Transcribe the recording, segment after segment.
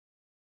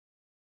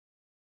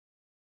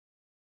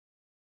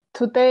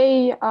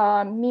Today,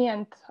 me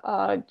and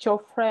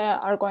Geoffrey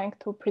are going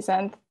to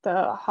present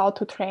how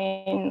to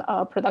train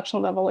a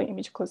production level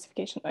image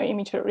classification,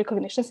 image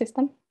recognition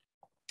system.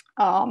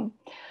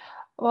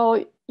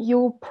 Well,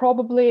 you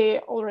probably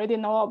already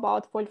know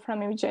about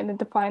Wolfram Image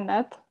Identify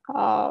Net.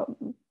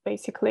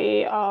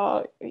 Basically,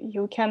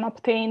 you can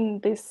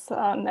obtain this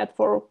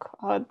network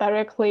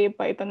directly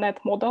by the net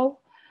model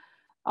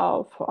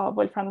of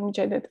Wolfram Image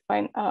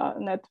Identify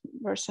Net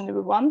version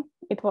v1.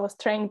 It was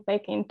trained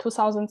back in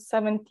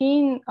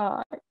 2017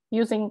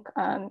 using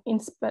an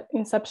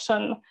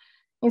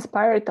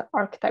Inception-inspired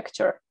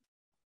architecture.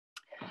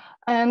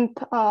 And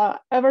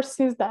ever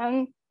since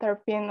then, there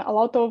have been a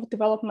lot of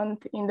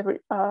development in the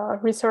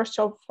research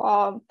of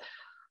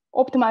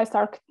optimized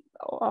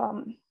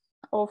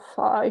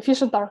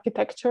efficient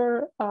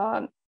architecture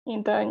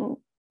in the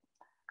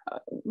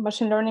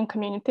machine learning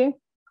community.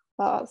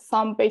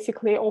 Some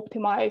basically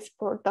optimize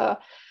for the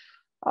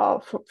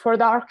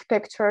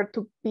architecture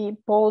to be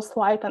both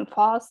light and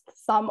fast.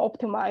 Some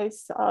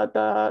optimize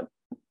the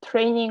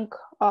training,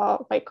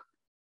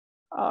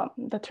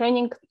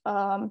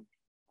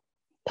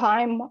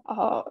 time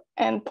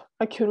and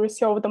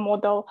accuracy of the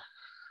model.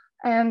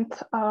 And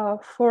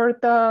for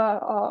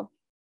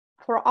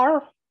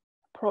our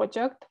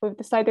project, we've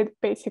decided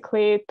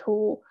basically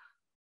to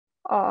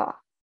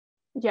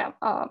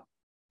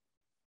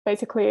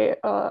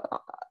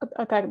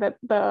attack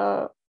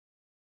the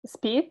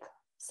speed,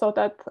 so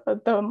that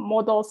the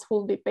models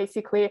will be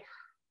basically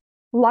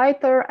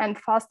lighter and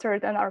faster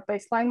than our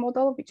baseline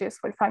model, which is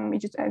Wolfram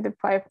Image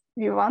Identify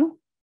v1,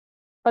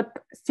 but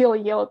still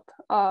yield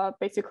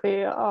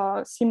basically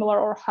similar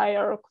or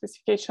higher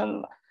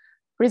classification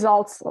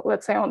results,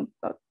 let's say on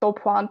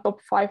top 1, top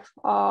 5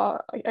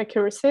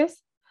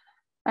 accuracies.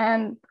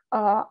 And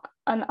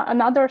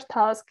another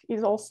task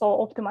is also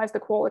optimize the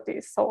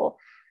quality. So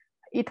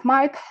it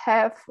might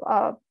have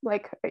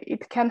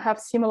it can have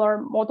similar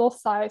model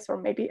size or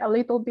maybe a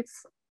little bit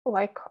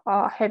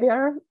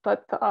heavier,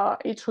 but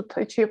it should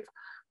achieve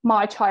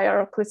much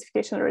higher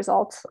classification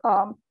results.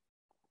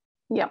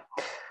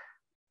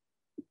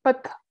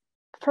 But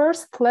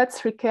first,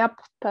 let's recap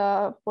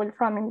the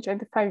Wolfram Image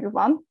Identify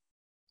v1.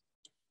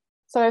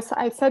 So as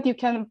I said, you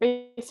can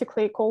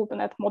basically call the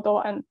net model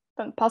and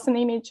then pass an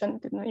image,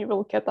 and then you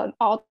will get an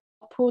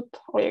output,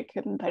 or you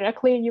can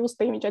directly use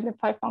the image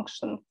identify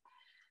function.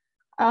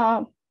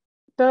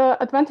 The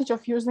advantage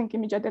of using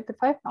image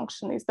identify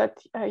function is that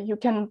you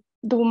can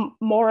do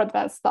more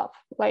advanced stuff.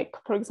 Like,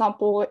 for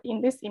example,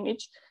 in this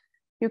image,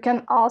 you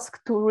can ask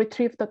to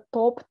retrieve the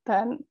top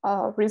 10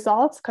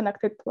 results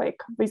connected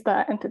with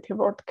the entity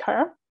word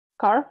car.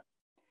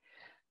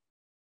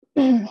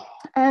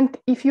 And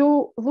if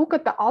you look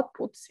at the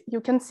outputs,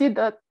 you can see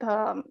that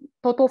the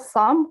total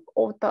sum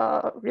of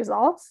the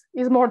results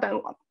is more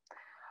than 1.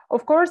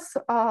 Of course,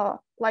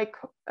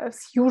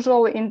 as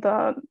usual in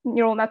the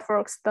neural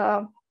networks,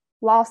 the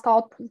last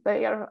output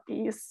there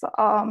is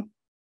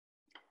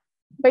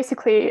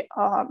basically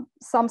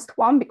sums to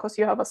 1 because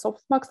you have a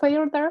softmax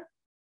layer there.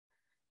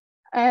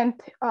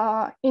 And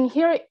in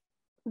here,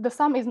 the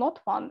sum is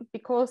not 1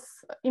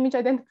 because image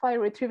identify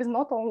retrieves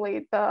not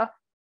only the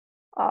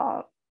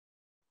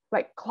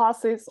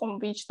classes on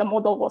which the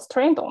model was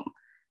trained on,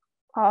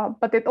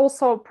 but it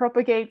also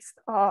propagates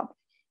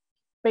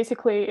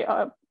basically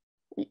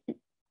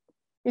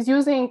is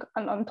using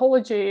an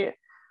ontology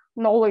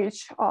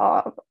knowledge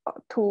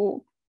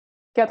to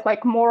get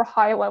more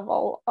high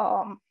level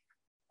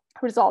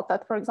result.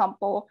 That, for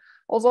example,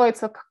 although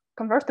it's a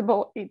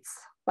convertible, it's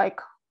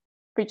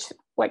which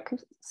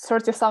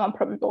 37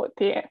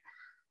 probability,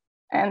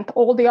 and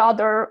all the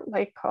other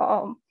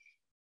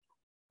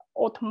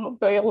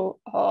automobile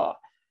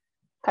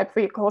type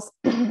vehicles,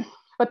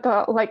 but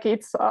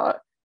it's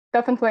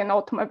definitely an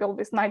automobile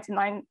with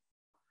 99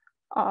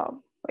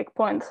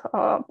 point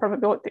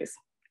probabilities.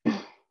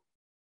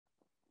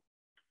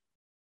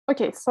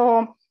 Okay,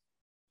 so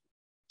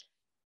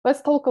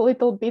let's talk a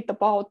little bit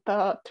about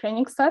the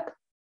training set.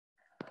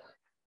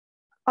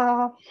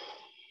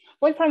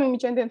 Wolfram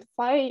Image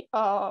Identify,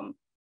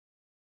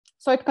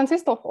 so it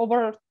consists of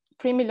over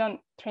 3 million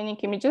training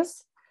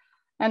images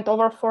and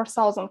over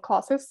 4,000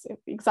 classes,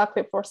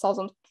 exactly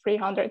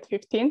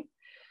 4,315.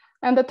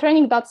 And the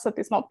training dataset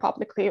is not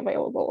publicly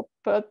available,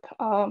 but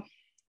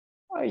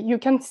you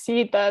can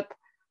see that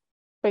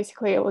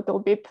basically a little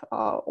bit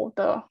of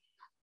the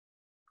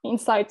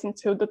insights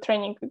into the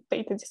training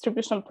data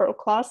distribution per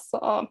class.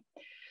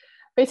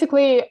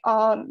 Basically,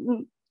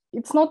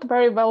 it's not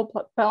very well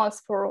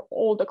balanced for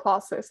all the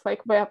classes.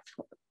 We have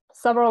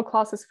several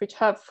classes which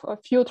have a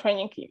few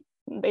training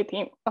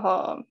data,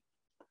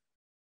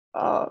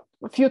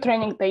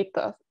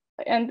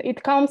 and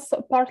it comes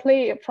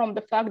partly from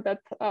the fact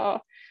that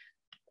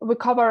we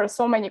cover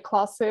so many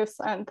classes,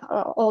 and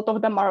a lot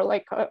of them are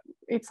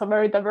it's a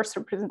very diverse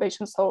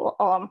representation. So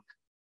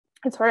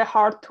it's very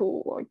hard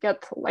to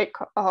get a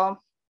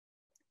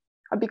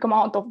big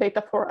amount of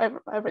data for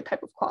every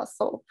type of class.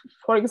 So,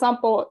 for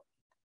example,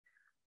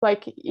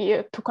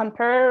 to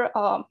compare,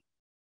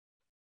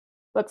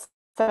 let's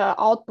the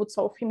outputs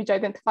of image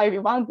identify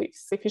v1 with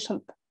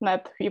sufficient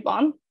net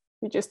v1,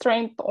 which is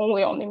trained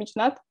only on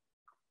ImageNet.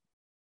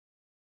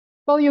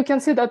 Well, you can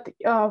see that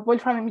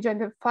Wolfram image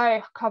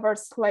identify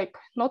covers like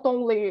not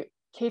only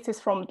cases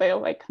from the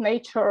like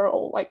nature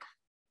or like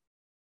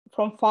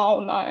from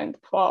fauna and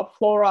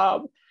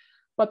flora,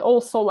 but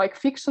also like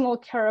fictional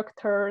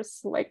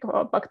characters, like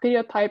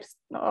bacteria types,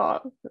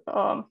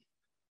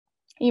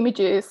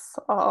 images,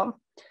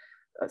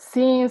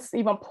 scenes,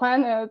 even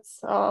planets,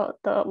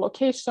 the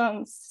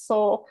locations.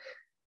 So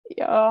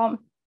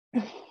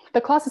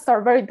the classes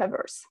are very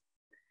diverse.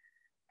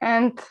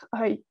 And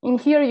in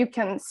here, you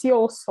can see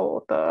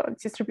also the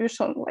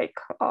distribution like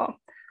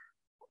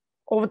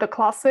of the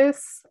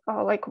classes,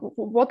 like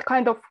what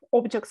kind of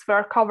objects we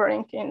are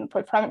covering in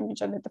Wolfram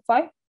image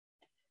identify.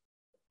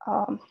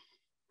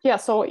 Yeah,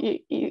 so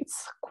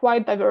it's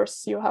quite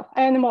diverse. You have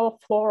animal,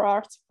 flora,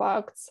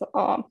 artifacts,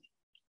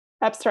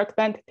 abstract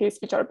entities,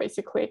 which are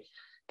basically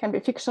can be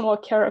fictional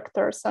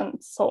characters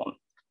and so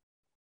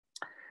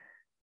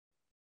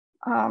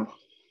on.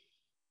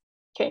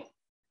 Okay,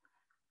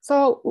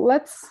 so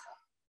let's,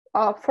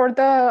 for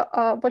the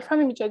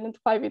Wolfram image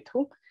identify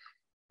v2,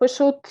 we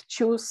should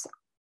choose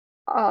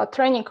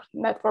training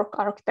network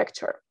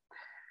architecture.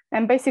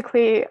 And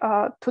basically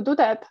to do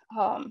that,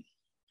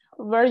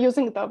 we're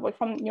using the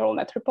Wolfram neural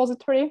net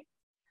repository.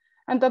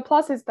 And the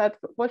plus is that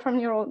Wolfram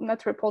neural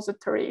net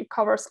repository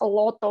covers a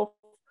lot of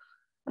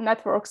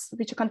networks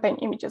which contain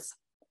images.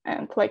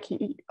 And like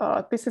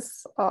this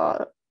is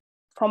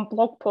from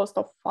blog post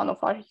of one of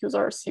our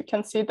users. You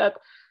can see that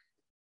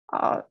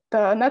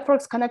the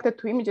networks connected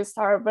to images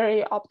are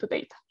very up to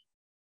date.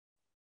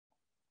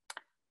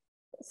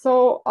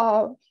 So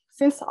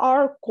since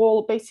our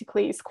goal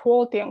basically is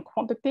quality and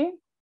quantity,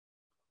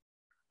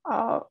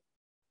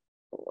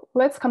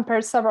 let's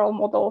compare several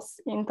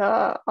models in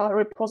the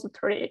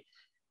repository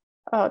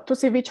to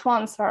see which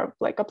ones are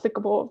like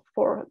applicable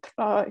for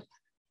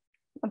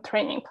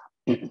training.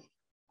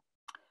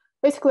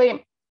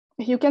 Basically,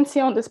 you can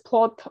see on this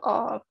plot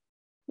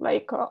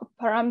like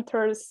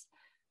parameters,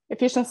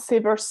 efficiency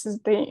versus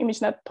the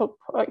ImageNet top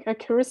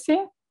accuracy.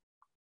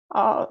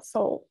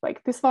 So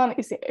like this one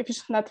is the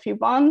EfficientNet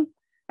v1,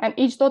 and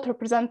each dot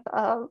represents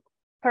a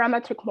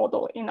parametric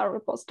model in our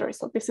repository.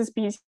 So this is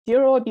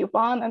B0,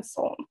 B1, and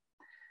so on.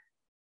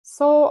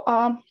 So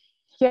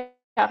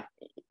yeah,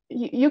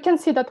 you can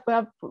see that we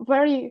have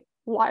very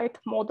light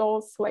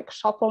models like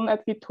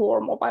ShuffleNet v2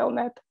 or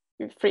MobileNet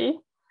v3,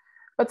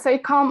 but they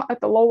come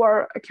at a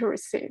lower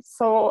accuracy.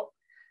 So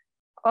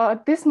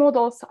these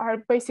models are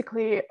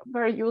basically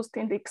very used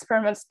in the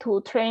experiments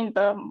to train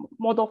the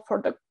model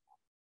for the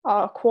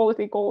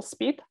quality goal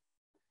speed.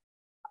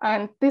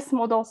 And these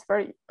models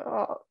were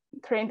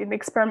trained in the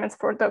experiments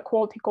for the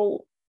quality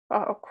goal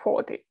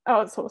quality.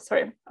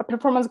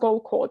 Performance goal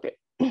quality.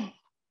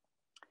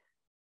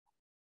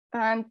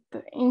 And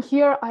in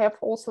here, I have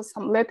also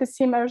some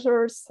latency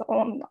measures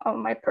on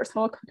my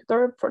personal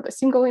computer for the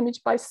single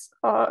image batch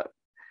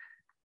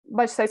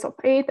size of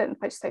 8 and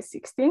batch size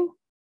 16.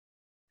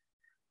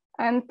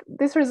 And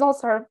these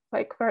results are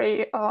like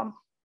very,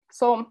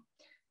 so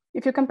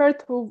if you compare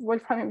to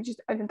Wolfram image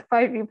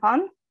identify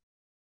v1,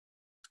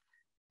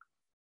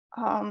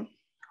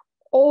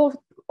 all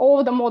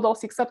of the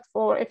models except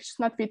for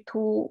EfficientNet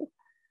v2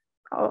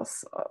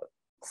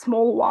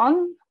 small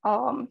one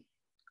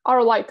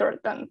are lighter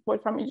than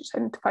Wolfram image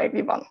identify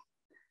v1.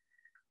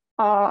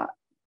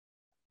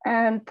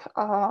 And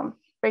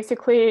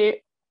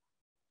basically,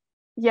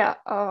 yeah,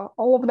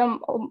 all of them,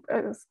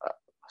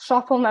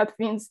 ShuffleNet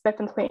wins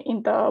definitely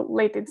in the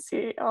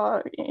latency,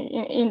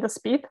 in the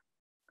speed,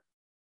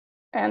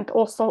 and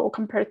also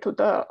compared to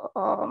the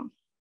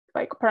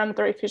like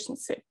parameter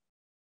efficiency.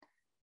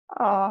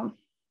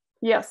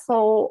 Yeah,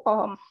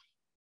 so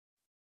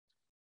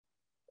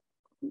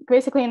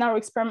basically in our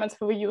experiments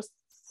we used,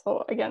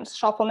 so again,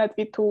 ShuffleNet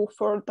v2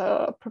 for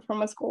the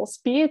performance goal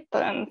speed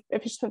and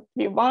EfficientNet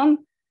v1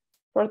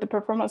 for the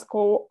performance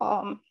goal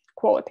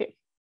quality.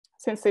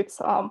 Since it's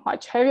a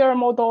much heavier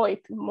model,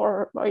 it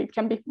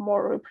can be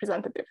more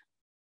representative.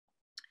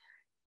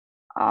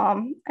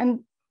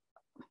 And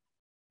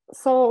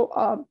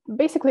so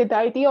basically the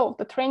idea of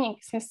the training,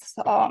 since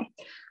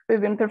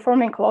we've been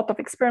performing a lot of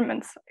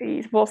experiments,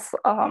 it was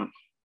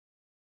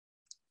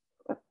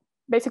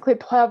basically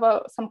to have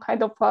some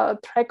kind of a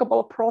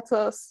trackable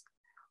process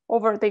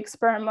over the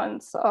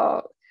experiments.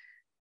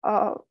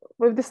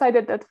 We've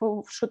decided that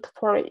we should,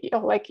 for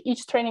like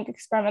each training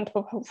experiment,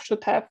 we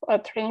should have a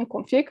training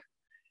config,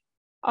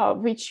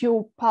 which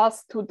you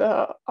pass to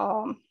the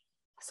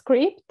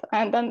script,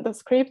 and then the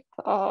script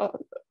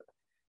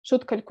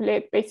should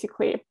calculate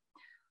basically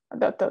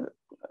that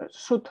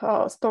should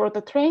store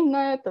the train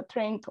net, the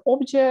trained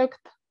object,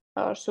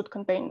 should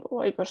contain,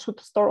 like, should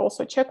store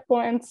also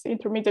checkpoints,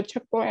 intermediate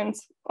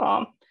checkpoints,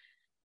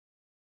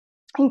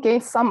 in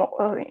case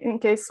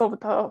of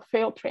the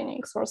failed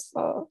trainings,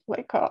 or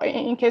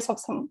in case of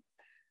some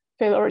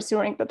failures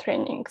during the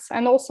trainings,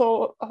 and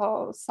also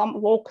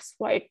some logs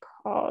like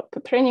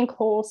the training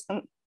host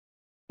and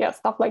yeah,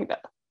 stuff like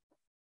that.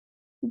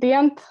 The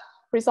end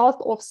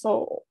result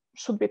also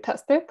should be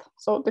tested.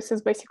 So this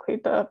is basically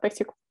the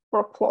basic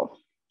workflow.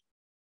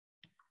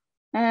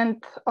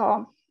 And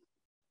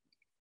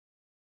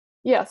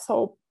yeah,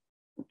 so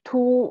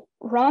to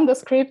run the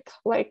script,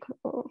 like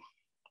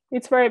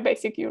it's very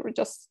basic. You're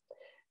just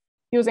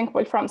using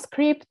Wolfram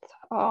script,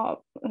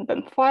 and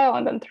then file,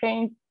 and then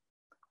train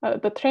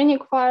the training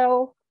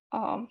file,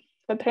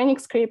 the training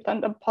script,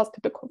 and then pass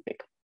to the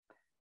config.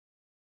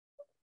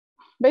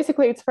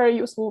 Basically, it's very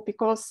useful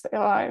because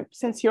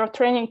since you're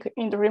training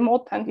in the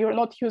remote and you're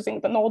not using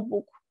the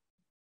notebook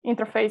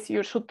interface,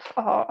 you should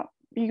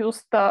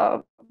use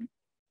the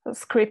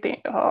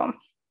scripting.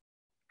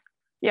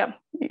 Yeah,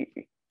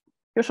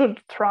 you should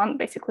run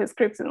basically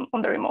scripts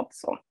on the remote.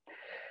 So,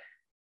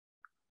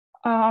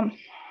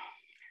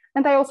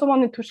 and I also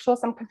wanted to show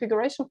some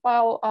configuration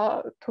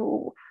file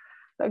to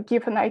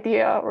give an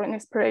idea or an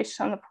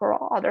inspiration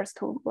for others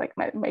to like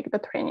make the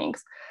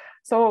trainings.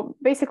 So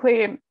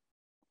basically,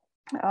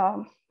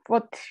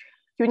 what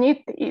you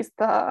need is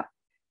the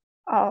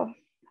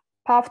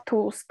path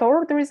to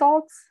store the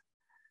results,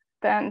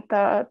 then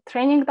the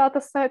training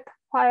dataset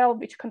file,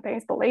 which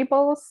contains the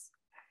labels.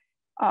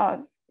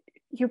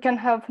 You can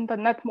have the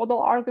net model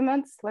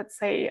arguments, let's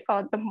say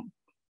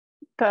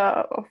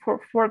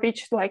for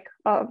which like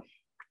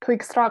to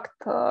extract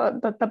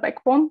the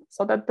backbone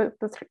so that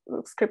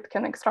the script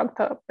can extract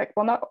the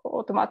backbone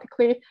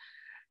automatically.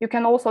 You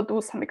can also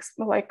do some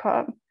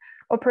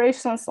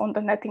operations on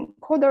the net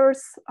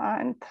encoders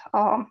and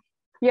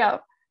yeah,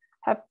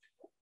 have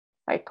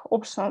like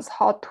options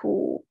how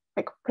to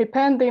like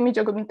prepend the image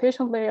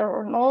augmentation layer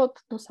or not,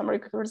 do some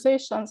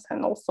regularizations,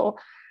 and also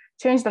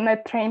change the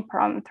net train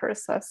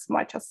parameters as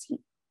much as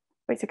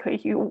basically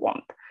you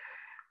want.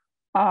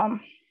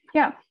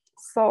 Yeah,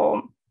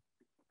 so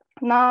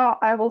now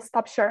I will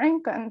stop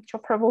sharing and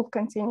Geoffrey will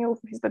continue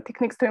with the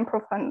techniques to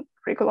improve and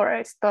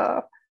regularize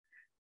the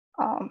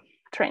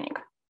training.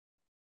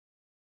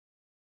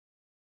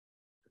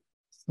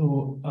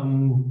 So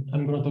I'm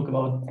going to talk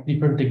about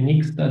different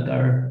techniques that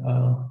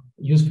are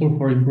useful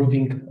for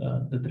improving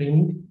the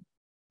training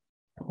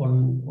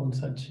on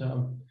such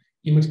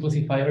image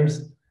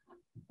classifiers.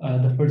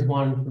 The first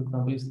one, for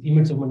example, is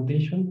image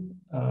augmentation.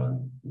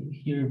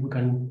 Here we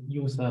can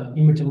use an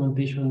image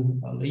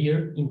augmentation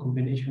layer in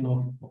combination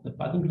of the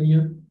padding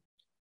layer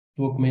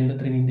to augment the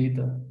training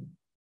data.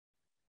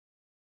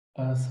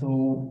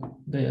 So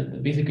the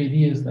basic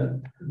idea is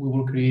that we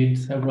will create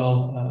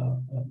several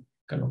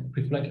kind of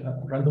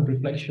random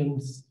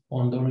reflections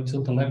on the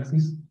horizontal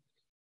axis,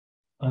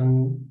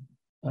 and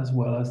as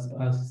well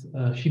as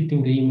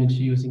shifting the image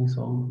using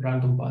some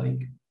random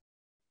padding.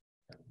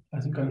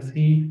 As you can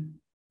see,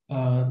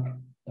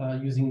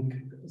 using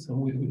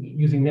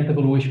net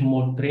evaluation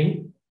mode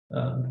train,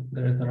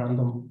 there is the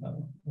random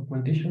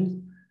augmentations,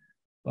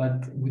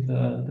 but with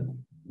the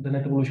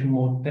net evaluation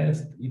mode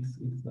test, it's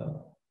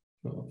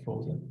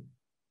frozen.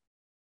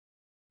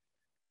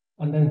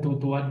 And then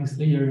to add this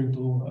layer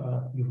into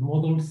your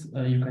models,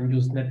 you can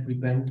use net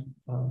prevent,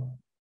 and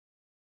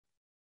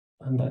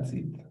that's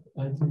it.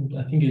 I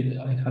think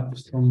I have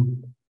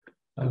some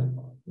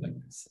like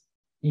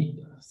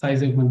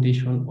size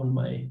augmentation on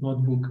my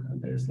notebook,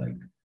 and there's like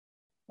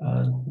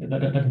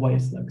that's why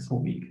it's like so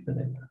big the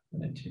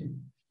net chain,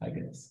 I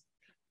guess.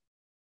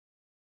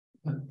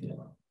 But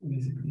yeah,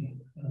 basically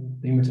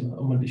the image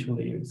augmentation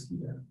layer is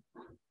here.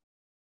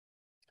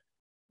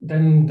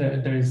 Then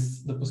there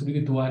is the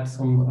possibility to add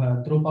some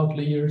dropout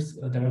layers.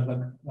 There are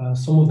like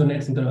some of the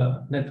nets in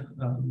the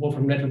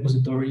Wolfram net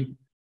repository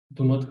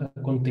do not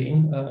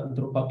contain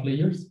dropout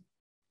layers.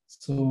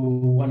 So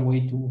one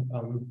way to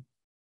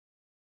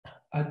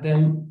add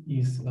them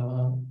is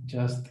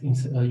just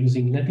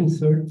using net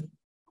insert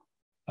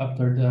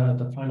after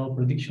the final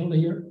prediction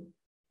layer,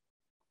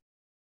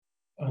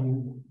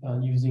 and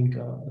using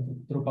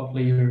the dropout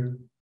layer.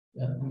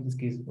 In this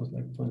case, it was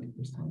like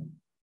 20%.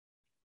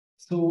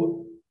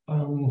 So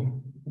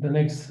the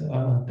next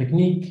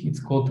technique, it's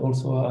called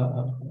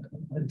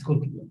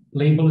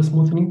label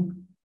smoothing.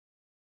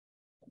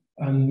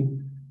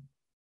 And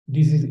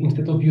this is,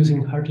 instead of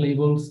using hard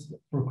labels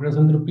for cross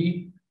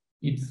entropy,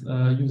 it's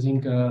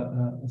using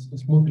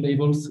smooth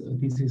labels.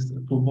 This is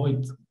to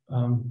avoid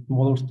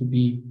models to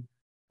be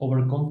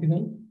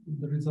overconfident in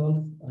the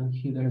results. And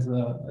here there's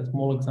a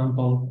small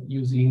example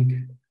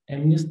using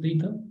MNIST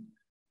data.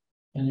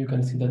 And you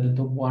can see that the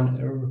top one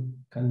error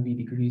can be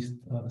decreased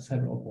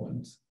several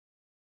points.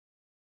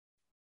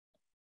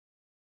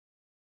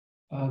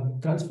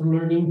 Transfer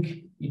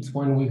learning, it's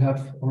when we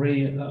have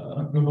already an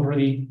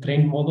already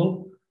trained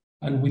model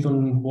and we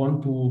don't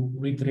want to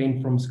retrain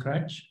from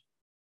scratch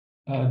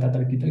that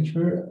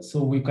architecture.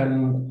 So we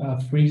can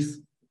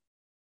freeze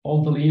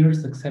all the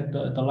layers except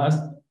the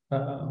last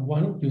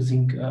one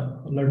using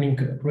learning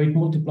rate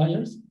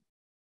multipliers.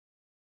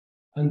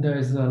 And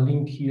there's a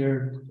link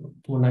here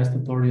to a nice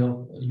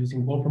tutorial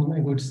using Wolfram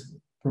language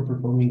for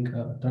performing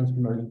transfer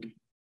learning.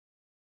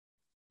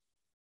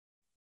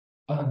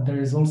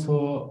 There is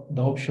also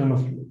the option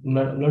of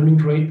learning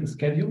rate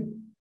schedule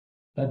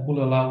that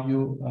will allow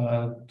you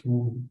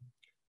to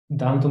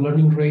down the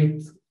learning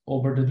rate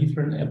over the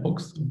different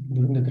epochs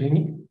during the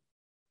training.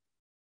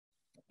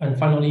 And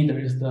finally, there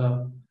is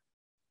the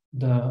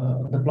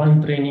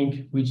blind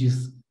training, which is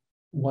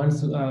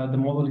once the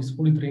model is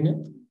fully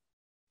trained.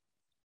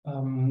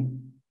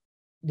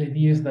 The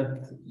idea is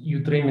that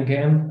you train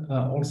again,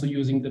 also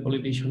using the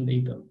validation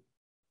data.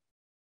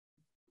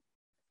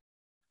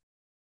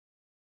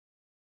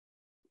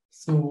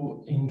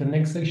 So in the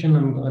next section,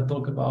 I'm going to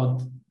talk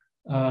about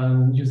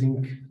using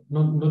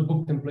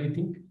notebook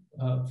templating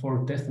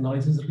for test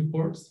analysis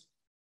reports.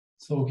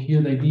 So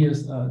here the idea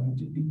is,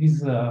 this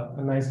is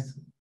a nice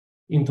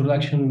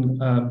introduction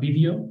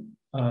video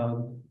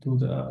to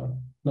the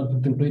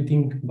notebook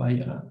templating by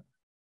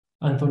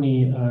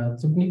Anthony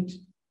Zupnich.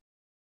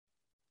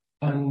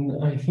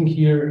 And I think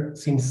here,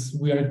 since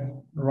we are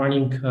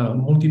running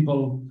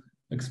multiple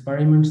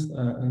experiments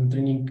and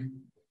training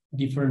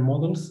different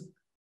models,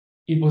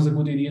 it was a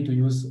good idea to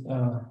use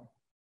kind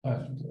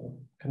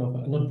of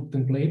a notebook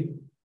template.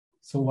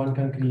 So one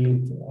can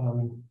create,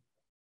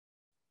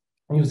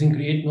 using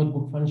create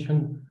notebook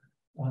function,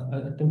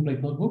 a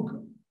template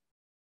notebook.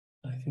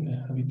 I think I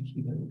have it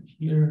hidden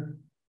here.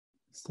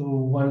 So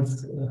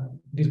once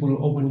this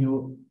will open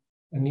you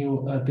a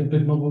new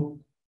template notebook,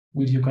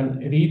 which you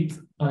can edit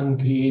and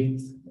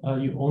create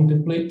your own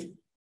template.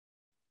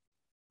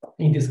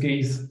 In this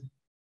case,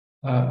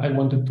 I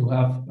wanted to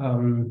have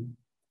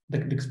the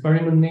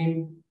experiment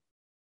name,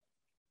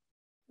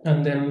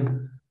 and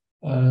then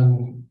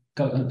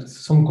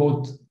some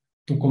code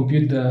to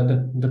compute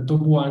the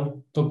top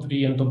 1, top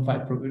 3, and top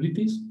 5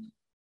 probabilities,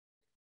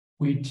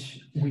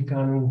 which we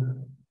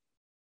can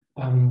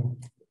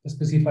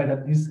specify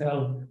that this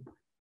cell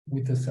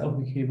with the cell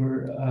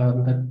behavior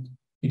that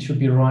it should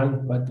be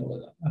run, but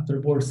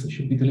afterwards it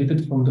should be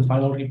deleted from the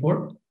final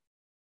report.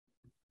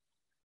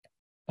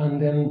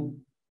 And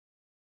then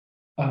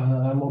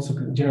I'm also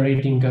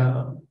generating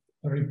a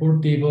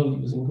report table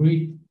using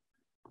grid,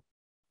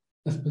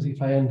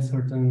 specifying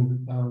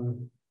certain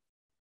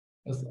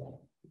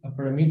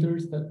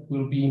parameters that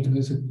will be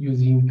introduced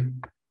using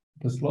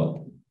the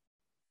slot.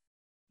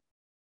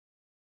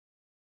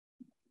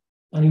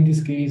 And in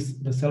this case,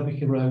 the cell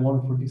behavior I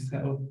want for this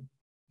cell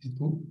is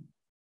to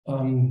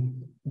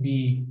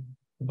be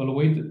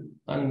evaluated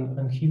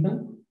and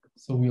hidden.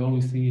 So we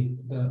only see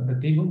the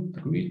table, the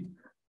grid.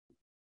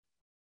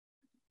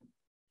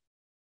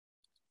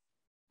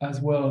 As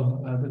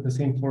well, the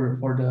same for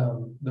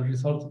the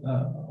result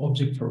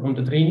object from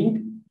the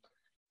training,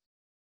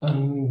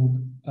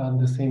 and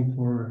the same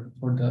for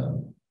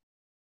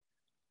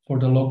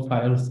the log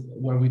files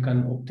where we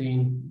can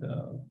obtain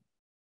the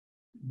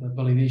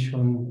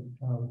validation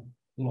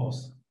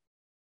loss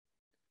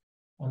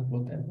and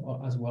plot them,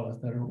 as well as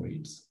the error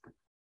rates.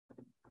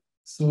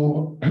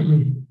 So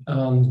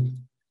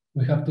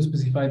we have to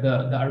specify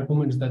the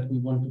arguments that we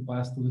want to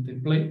pass to the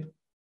template,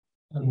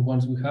 and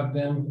once we have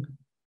them,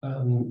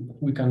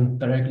 we can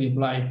directly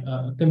apply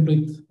a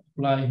template,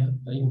 apply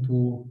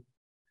into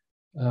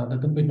the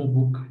template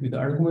notebook with the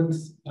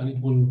arguments, and it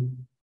will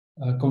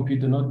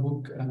compute the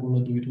notebook. I will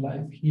not do it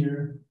live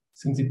here,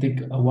 since it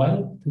takes a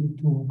while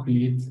to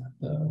create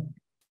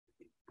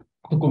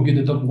to compute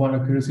the top 1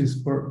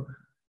 accuracies for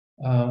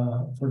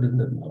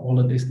all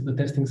the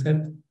testing set.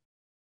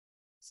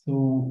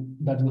 So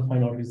that's the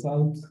final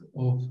result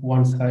of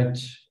one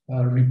such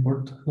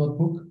report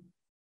notebook.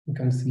 You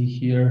can see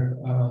here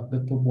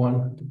the top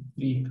 1, 2,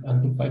 3,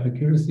 and top 5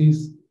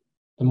 accuracies,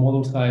 the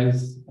model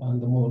size, and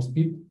the model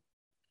speed.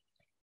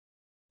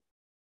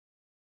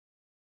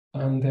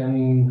 And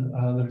then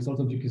the result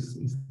object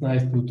is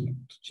nice to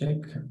check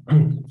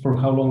for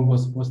how long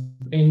was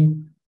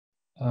trained,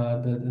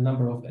 the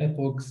number of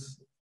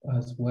epochs,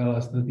 as well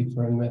as the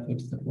different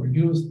methods that were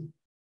used.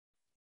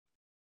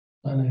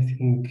 And I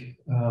think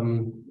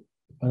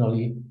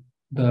finally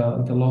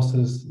the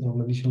losses, the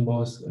validation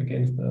loss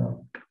against the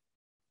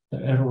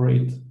error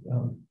rate,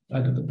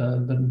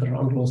 the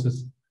round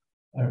losses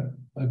are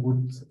a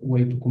good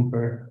way to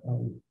compare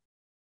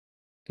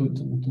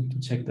to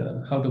check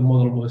how the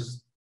model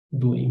was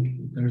doing.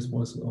 If there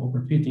was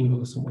overfitting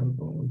or some other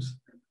problems.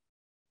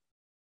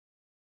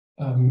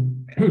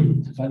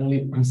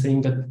 Finally, I'm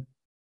saying that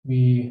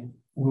we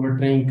were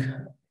training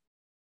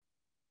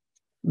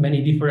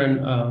many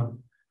different.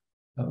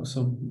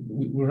 So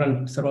we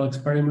ran several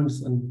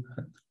experiments and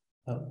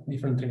had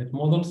different trained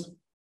models.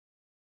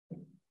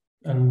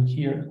 And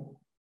here,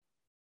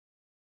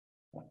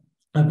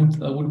 a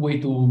good way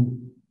to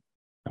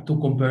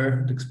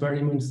compare the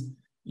experiments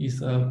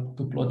is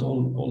to plot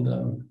all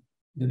the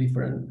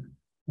different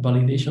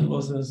validation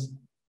losses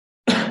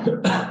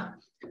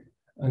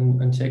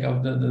and check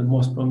out the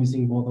most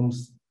promising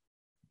models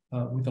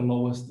with the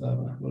lowest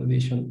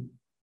validation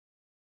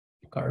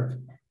curve.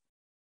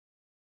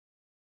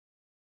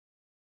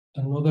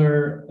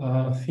 Another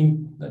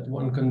thing that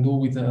one can do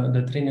with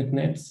the trained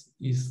nets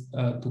is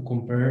to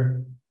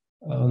compare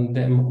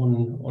them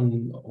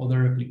on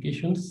other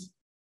applications.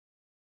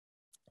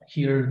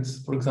 Here,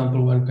 for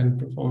example, one can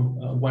perform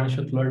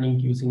one-shot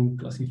learning using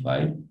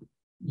Classifier,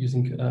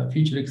 using a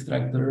feature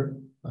extractor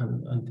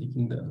and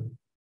taking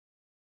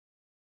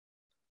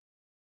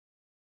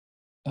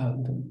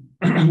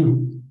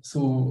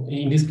So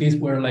in this case,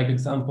 we're like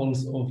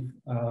examples of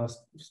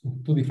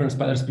two different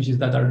spider species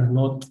that are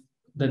not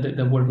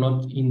that were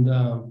not in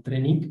the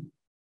training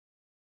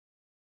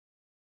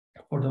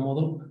for the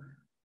model.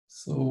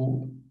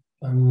 So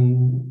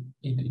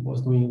it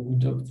was doing a good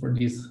job for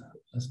this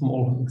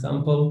small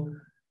example.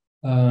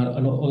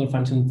 And other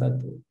functions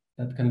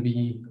that can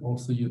be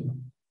also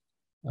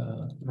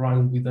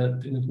run with the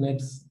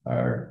nets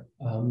are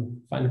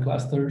find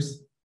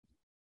clusters.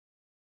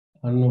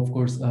 And of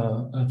course,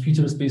 a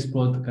future space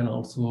plot can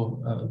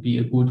also be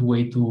a good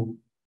way to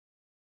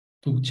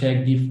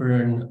check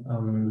different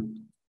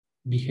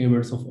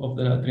behaviors of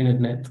the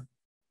trained net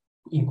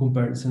in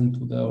comparison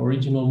to the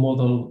original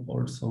model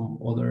or some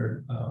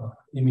other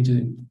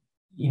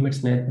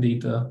ImageNet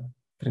data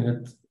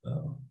trained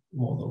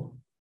model.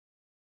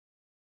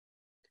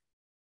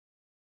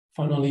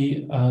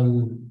 Finally,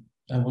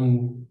 I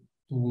want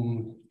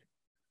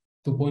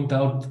to point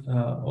out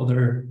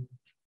other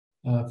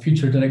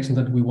future direction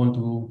that we want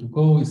to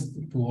go is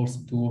to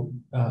also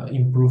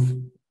improve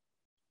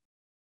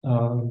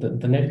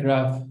the net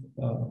graph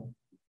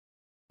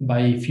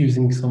by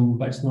fusing some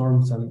batch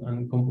norms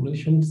and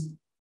compulations,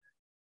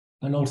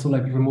 and also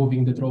like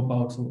removing the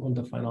dropouts on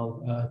the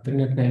final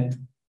trained net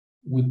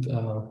with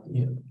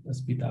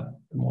speed up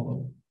the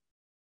model.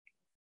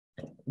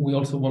 We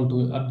also want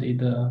to update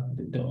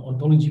the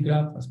ontology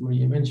graph, as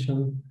Maria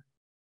mentioned.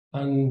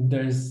 And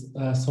there's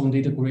some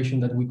data curation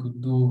that we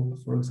could do.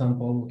 For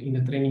example, in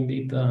the training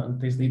data and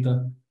test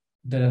data,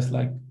 there's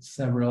like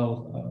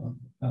several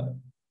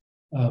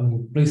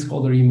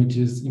placeholder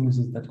images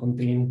that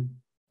contain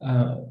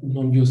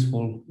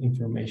non-useful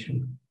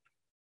information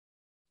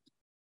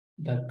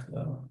that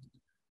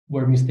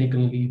were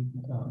mistakenly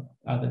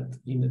added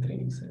in the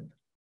training set.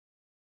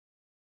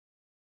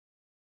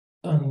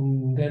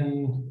 And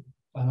then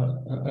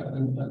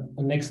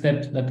a next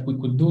step that we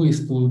could do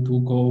is to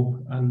go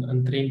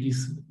and train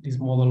these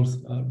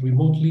models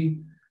remotely.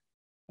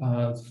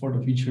 For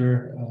the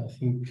future, I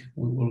think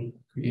we will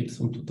create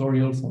some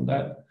tutorials on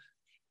that,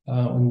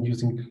 on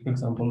using, for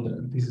example,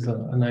 this is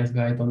a nice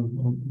guide on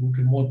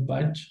remote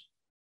batch.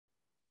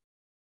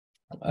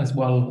 As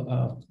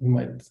well, we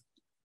might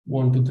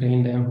want to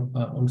train them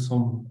on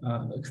some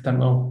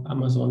external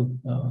Amazon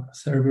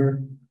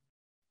server.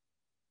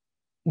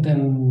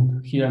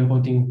 Then here I'm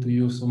pointing to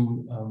you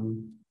some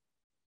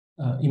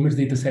image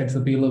data sets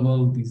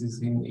available. This is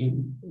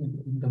in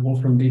the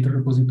Wolfram data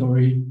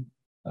repository.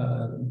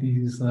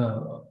 This is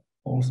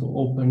also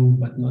open,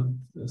 but not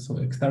so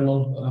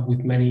external,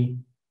 with many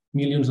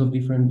millions of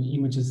different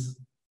images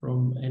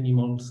from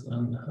animals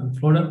and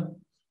flora.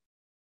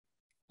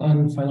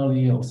 And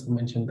finally, I also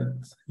mentioned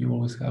that you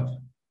always have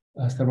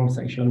several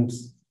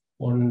sections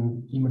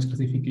on image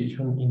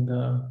classification in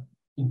the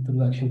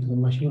introduction to the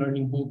machine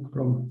learning book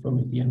from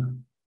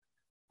Etienne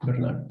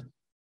Bernard.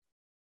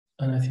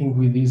 And I think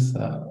with this,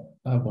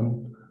 I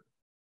want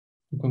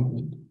to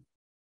conclude.